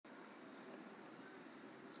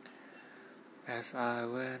As I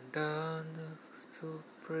went down to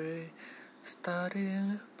pray,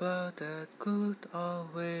 studying about that good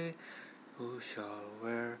old way, who shall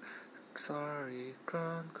wear sorry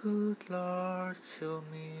crown, good Lord, show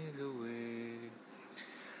me the way.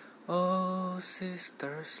 Oh,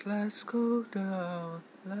 sisters, let's go down,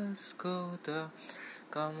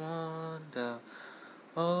 come on down.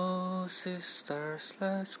 Oh, sisters,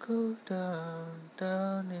 let's go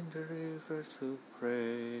down in the river to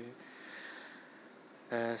pray.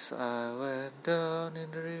 As I went down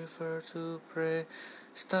in the river to pray,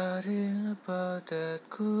 studying about that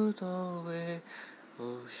good old way,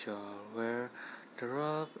 who shall wear the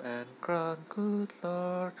robe and crown, good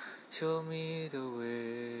Lord, show me the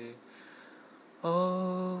way.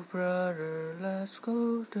 Oh, brother, let's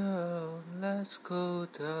go down,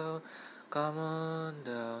 come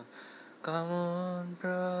on,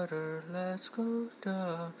 brother, let's go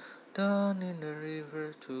down in the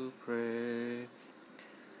river to pray.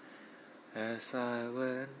 As I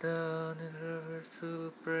went down in the river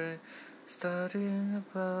to pray, studying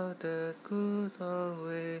about that good old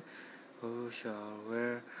way, who shall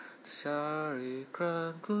wear the starry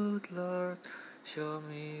crown, good Lord, show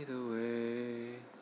me the way.